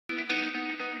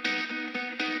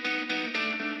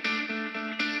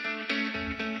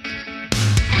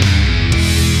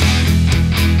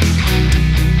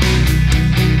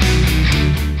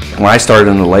When I started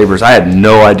in the labors, I had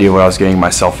no idea what I was getting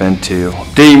myself into.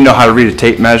 Didn't even know how to read a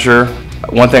tape measure.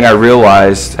 One thing I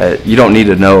realized, you don't need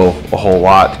to know a whole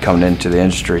lot coming into the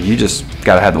industry. You just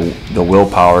got to have the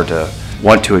willpower to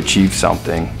want to achieve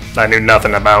something. I knew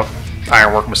nothing about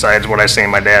ironwork besides what I seen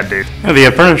my dad do. Yeah, the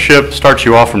apprenticeship starts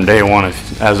you off from day one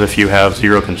as if you have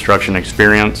zero construction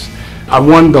experience. I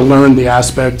wanted to learn the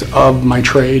aspect of my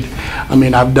trade. I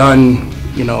mean, I've done,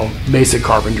 basic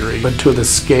carpentry, but to the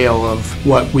scale of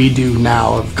what we do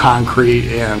now of concrete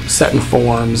and setting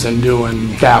forms and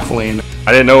doing scaffolding.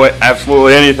 I didn't know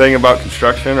absolutely anything about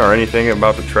construction or anything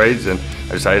about the trades, and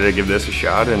I decided to give this a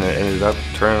shot, and it ended up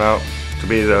turning out to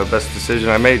be the best decision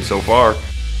I made so far.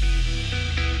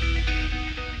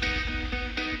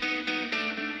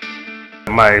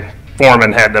 My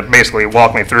foreman had to basically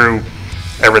walk me through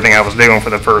everything I was doing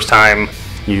for the first time.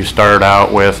 You start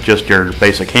out with just your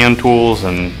basic hand tools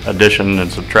and addition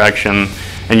and subtraction,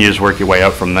 and you just work your way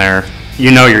up from there. You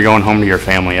know you're going home to your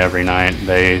family every night.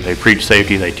 They preach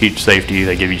safety, they teach safety,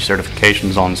 they give you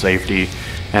certifications on safety,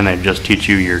 and they just teach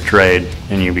you your trade,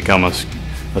 and you become a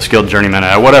skilled journeyman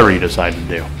at whatever you decide to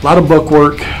do. A lot of book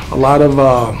work, a lot of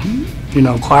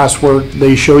classwork.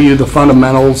 They show you the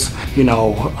fundamentals.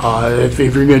 If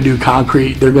you're going to do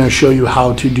concrete, they're going to show you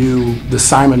how to do the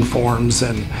Simon forms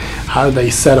and how they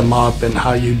set them up and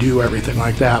how you do everything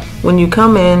like that. When you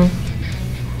come in,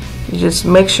 you just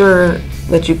make sure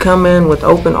that you come in with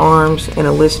open arms and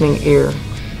a listening ear.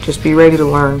 Just be ready to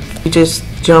learn. You just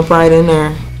jump right in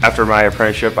there. After my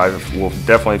apprenticeship, I will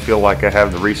definitely feel like I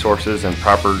have the resources and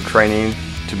proper training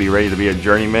to be ready to be a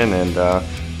journeyman and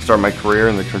start my career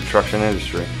in the construction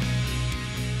industry.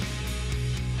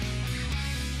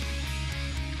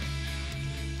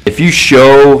 If you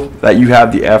show that you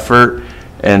have the effort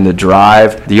and the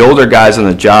drive, the older guys on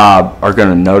the job are going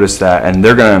to notice that, and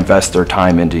they're going to invest their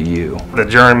time into you. The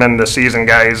journeymen, the seasoned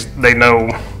guys, they know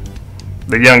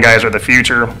the young guys are the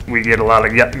future. We get a lot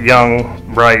of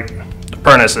young, bright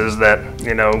apprentices that,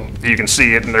 you can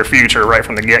see it in their future right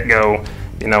from the get-go.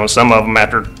 Some of them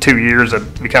after 2 years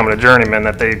of becoming a journeyman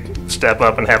that they step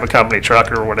up and have a company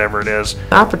truck or whatever it is.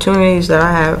 The opportunities that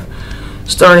I have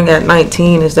starting at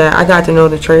 19 is that I got to know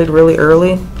the trade really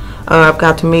early. I've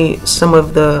got to meet some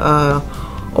of the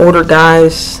older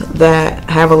guys that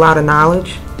have a lot of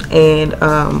knowledge, and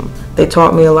they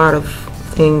taught me a lot of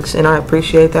things, and I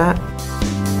appreciate that.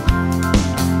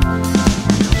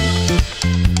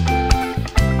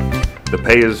 The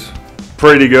pay is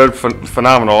pretty good,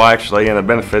 phenomenal actually, and the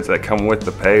benefits that come with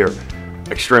the pay are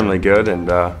extremely good, and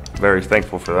very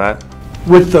thankful for that.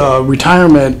 With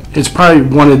retirement, it's probably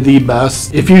one of the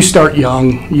best. If you start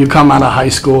young, you come out of high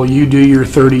school, you do your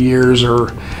 30 years or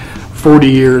 40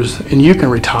 years, and you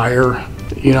can retire.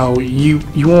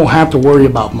 You won't have to worry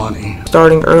about money.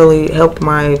 Starting early helped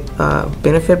my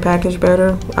benefit package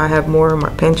better. I have more of my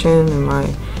pension and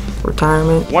my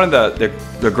retirement. One of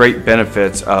the great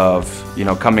benefits of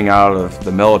coming out of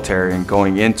the military and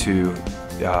going into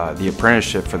the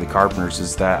apprenticeship for the carpenters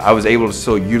is that I was able to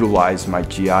still utilize my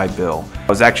GI Bill. I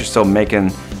was actually still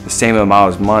making the same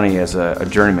amount of money as a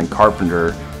journeyman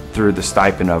carpenter through the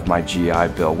stipend of my GI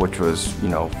Bill, which was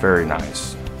very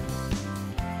nice.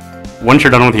 Once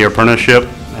you're done with your apprenticeship,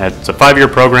 it's a 5-year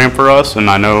program for us, and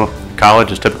I know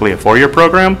college is typically a 4-year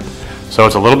program, so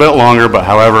it's a little bit longer, but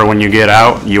however, when you get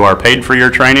out, you are paid for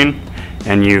your training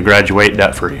and you graduate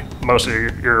debt-free. Most of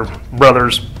your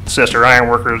brothers, sister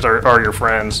ironworkers are your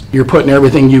friends. You're putting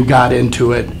everything you got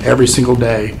into it every single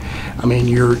day. I mean,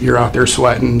 you're out there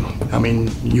sweating. I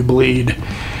mean, you bleed,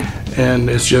 and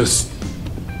it's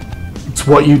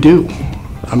what you do.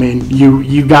 I mean,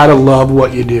 you gotta love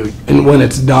what you do, and when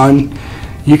it's done,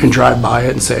 you can drive by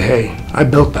it and say, hey, I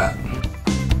built that.